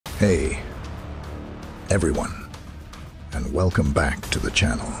Hey, everyone, and welcome back to the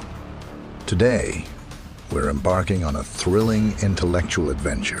channel. Today, we're embarking on a thrilling intellectual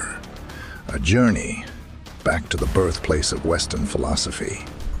adventure, a journey back to the birthplace of Western philosophy,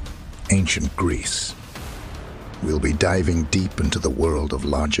 ancient Greece. We'll be diving deep into the world of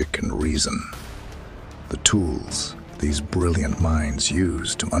logic and reason, the tools these brilliant minds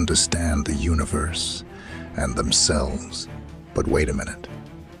use to understand the universe and themselves. But wait a minute.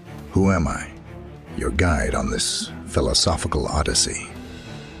 Who am I? Your guide on this philosophical odyssey.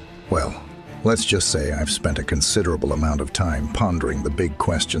 Well, let's just say I've spent a considerable amount of time pondering the big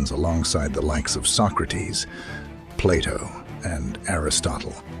questions alongside the likes of Socrates, Plato, and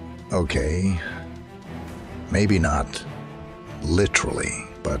Aristotle. Okay, maybe not literally,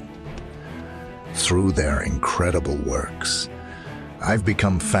 but through their incredible works, I've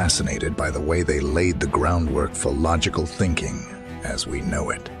become fascinated by the way they laid the groundwork for logical thinking as we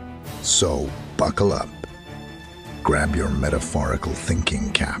know it. So buckle up, grab your metaphorical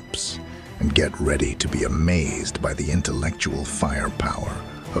thinking caps, and get ready to be amazed by the intellectual firepower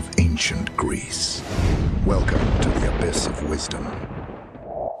of ancient Greece. Welcome to the Abyss of Wisdom.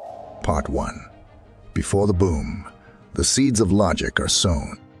 Part 1. Before the boom, the seeds of logic are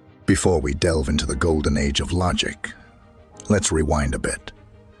sown. Before we delve into the golden age of logic, let's rewind a bit.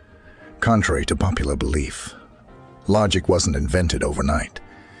 Contrary to popular belief, logic wasn't invented overnight.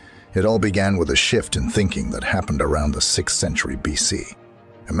 It all began with a shift in thinking that happened around the 6th century BC.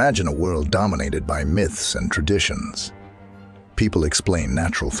 Imagine a world dominated by myths and traditions. People explain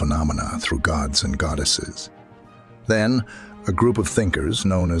natural phenomena through gods and goddesses. Then, a group of thinkers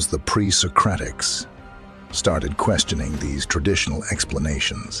known as the pre-Socratics started questioning these traditional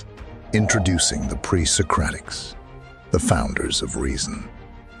explanations. Introducing the pre-Socratics, the founders of reason.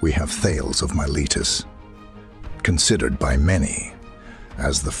 We have Thales of Miletus, considered by many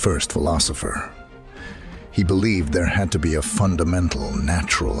as the first philosopher. He believed there had to be a fundamental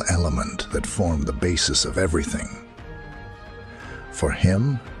natural element that formed the basis of everything. For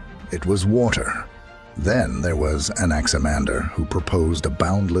him, it was water. Then there was Anaximander, who proposed a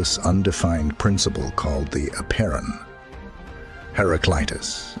boundless, undefined principle called the apeiron.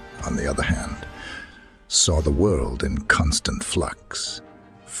 Heraclitus, on the other hand, saw the world in constant flux,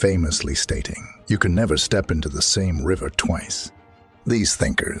 famously stating, "You can never step into the same river twice." These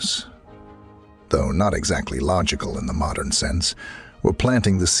thinkers, though not exactly logical in the modern sense, were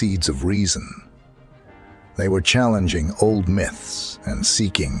planting the seeds of reason. They were challenging old myths and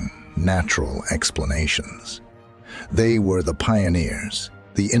seeking natural explanations. They were the pioneers,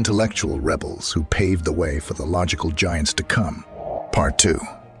 the intellectual rebels who paved the way for the logical giants to come. Part 2.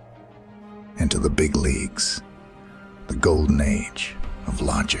 Into the big leagues, the golden age of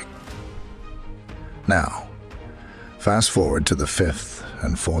logic. Now, fast forward to the 5th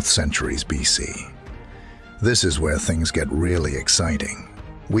and 4th centuries BC. This is where things get really exciting.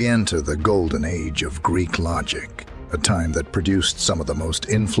 We enter the golden age of Greek logic, a time that produced some of the most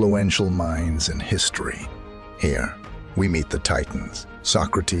influential minds in history. Here, we meet the titans,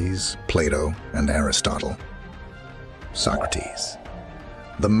 Socrates, Plato, and Aristotle. Socrates,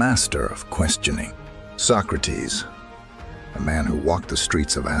 the master of questioning. Socrates, a man who walked the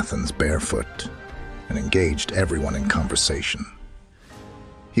streets of Athens barefoot and engaged everyone in conversation.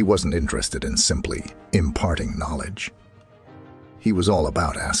 He wasn't interested in simply imparting knowledge. He was all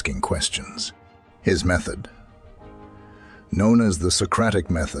about asking questions. His method, known as the Socratic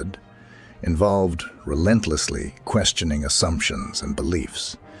method, involved relentlessly questioning assumptions and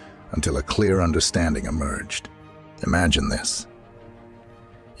beliefs until a clear understanding emerged. Imagine this.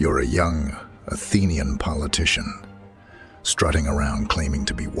 You're a young Athenian politician, strutting around claiming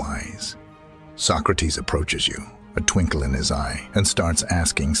to be wise. Socrates approaches you, a twinkle in his eye, and starts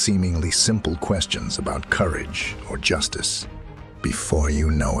asking seemingly simple questions about courage or justice. Before you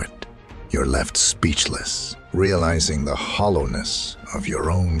know it, you're left speechless, realizing the hollowness of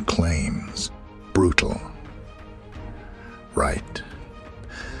your own claims. Brutal. Right.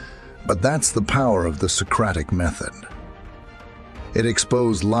 But that's the power of the Socratic method. It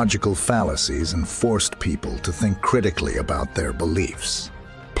exposed logical fallacies and forced people to think critically about their beliefs.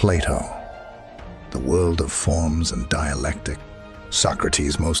 Plato, the world of forms and dialectic,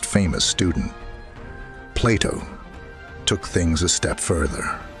 Socrates' most famous student. Plato took things a step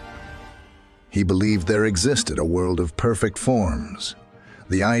further. He believed there existed a world of perfect forms,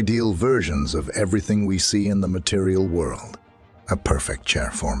 the ideal versions of everything we see in the material world. A perfect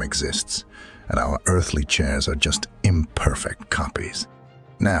chair form exists, and our earthly chairs are just imperfect copies.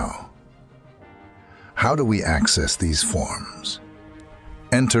 Now, how do we access these forms?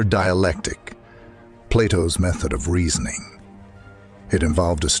 Enter dialectic, Plato's method of reasoning. It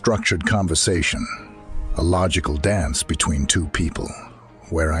involved a structured conversation, a logical dance between two people,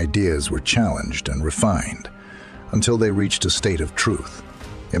 where ideas were challenged and refined until they reached a state of truth.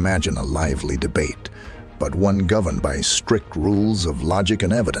 Imagine a lively debate, but one governed by strict rules of logic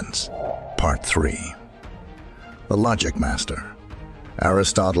and evidence. Part 3. The Logic Master.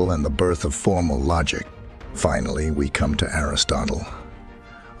 Aristotle and the birth of formal logic. Finally, we come to Aristotle,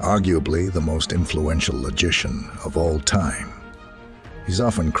 arguably the most influential logician of all time. He's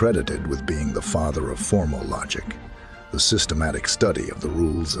often credited with being the father of formal logic, the systematic study of the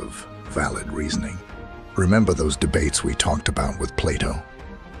rules of valid reasoning. Remember those debates we talked about with Plato?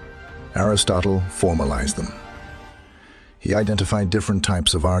 Aristotle formalized them. He identified different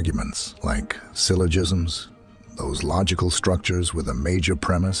types of arguments, like syllogisms, those logical structures with a major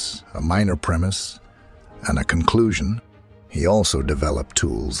premise, a minor premise, and a conclusion. He also developed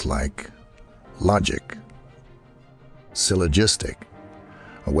tools like logic, syllogistic,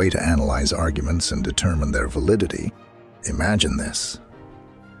 a way to analyze arguments and determine their validity. Imagine this.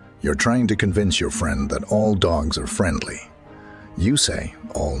 You're trying to convince your friend that all dogs are friendly. You say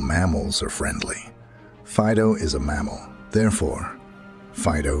all mammals are friendly. Fido is a mammal, therefore,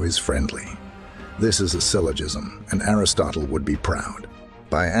 Fido is friendly. This is a syllogism, and Aristotle would be proud.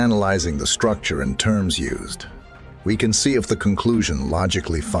 By analyzing the structure and terms used, we can see if the conclusion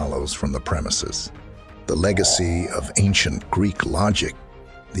logically follows from the premises. The legacy of ancient Greek logic.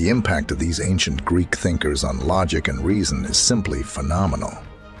 The impact of these ancient Greek thinkers on logic and reason is simply phenomenal.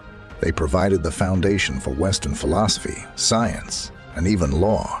 They provided the foundation for Western philosophy, science, and even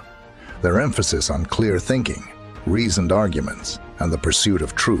law. Their emphasis on clear thinking, reasoned arguments, and the pursuit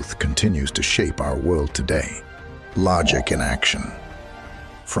of truth continues to shape our world today. Logic in action.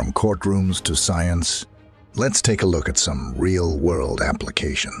 From courtrooms to science, let's take a look at some real-world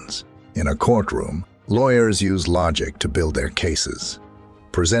applications. In a courtroom, lawyers use logic to build their cases,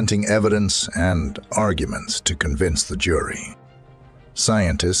 presenting evidence and arguments to convince the jury.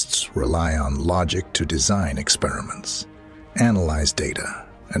 Scientists rely on logic to design experiments, analyze data,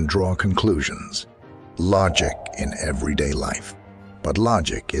 and draw conclusions. Logic in everyday life. But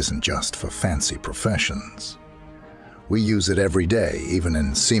logic isn't just for fancy professions. We use it every day, even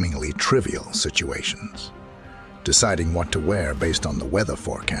in seemingly trivial situations. Deciding what to wear based on the weather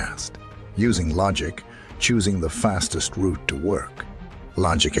forecast. Using logic, choosing the fastest route to work.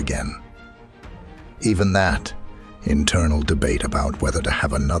 Logic again. Even that internal debate about whether to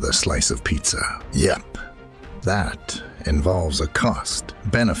have another slice of pizza. Yep, that involves a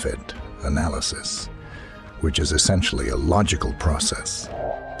cost-benefit analysis, which is essentially a logical process.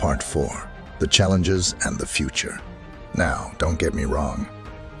 Part 4. The Challenges and the Future. Now, don't get me wrong.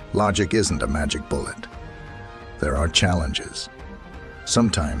 Logic isn't a magic bullet. There are challenges.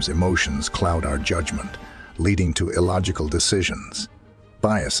 Sometimes emotions cloud our judgment, leading to illogical decisions.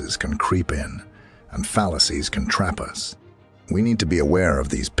 Biases can creep in, and fallacies can trap us. We need to be aware of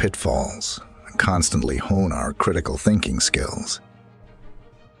these pitfalls and constantly hone our critical thinking skills.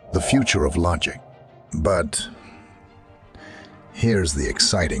 The future of logic. But here's the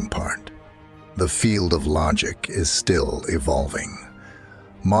exciting part. The field of logic is still evolving.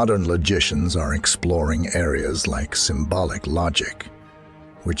 Modern logicians are exploring areas like symbolic logic,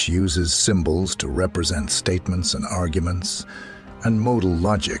 which uses symbols to represent statements and arguments, and modal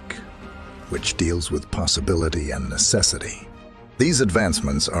logic, which deals with possibility and necessity. These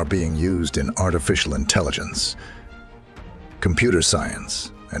advancements are being used in artificial intelligence, computer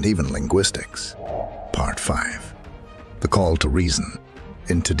science, and even linguistics. Part 5. The Call to Reason.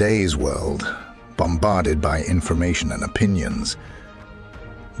 In today's world, bombarded by information and opinions,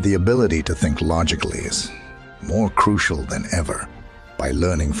 the ability to think logically is more crucial than ever. By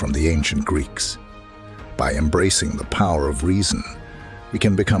learning from the ancient Greeks, by embracing the power of reason, we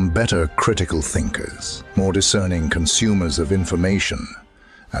can become better critical thinkers, more discerning consumers of information,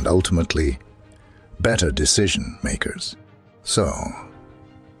 and ultimately, better decision makers. So,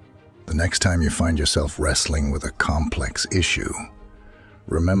 the next time you find yourself wrestling with a complex issue,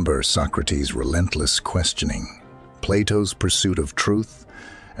 remember Socrates' relentless questioning, Plato's pursuit of truth,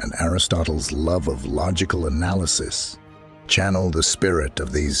 and Aristotle's love of logical analysis. Channel the spirit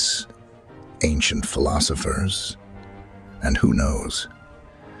of these ancient philosophers, and who knows,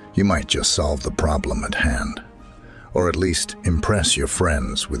 you might just solve the problem at hand, or at least impress your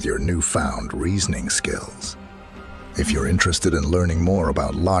friends with your newfound reasoning skills. If you're interested in learning more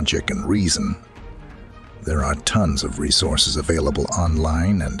about logic and reason, there are tons of resources available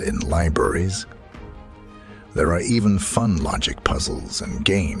online and in libraries. There are even fun logic puzzles and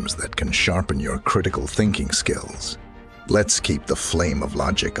games that can sharpen your critical thinking skills. Let's keep the flame of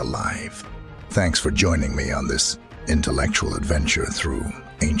logic alive. Thanks for joining me on this intellectual adventure through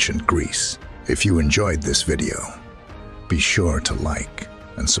ancient Greece. If you enjoyed this video, be sure to like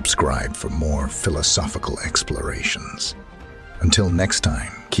and subscribe for more philosophical explorations. Until next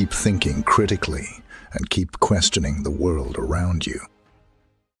time, keep thinking critically and keep questioning the world around you.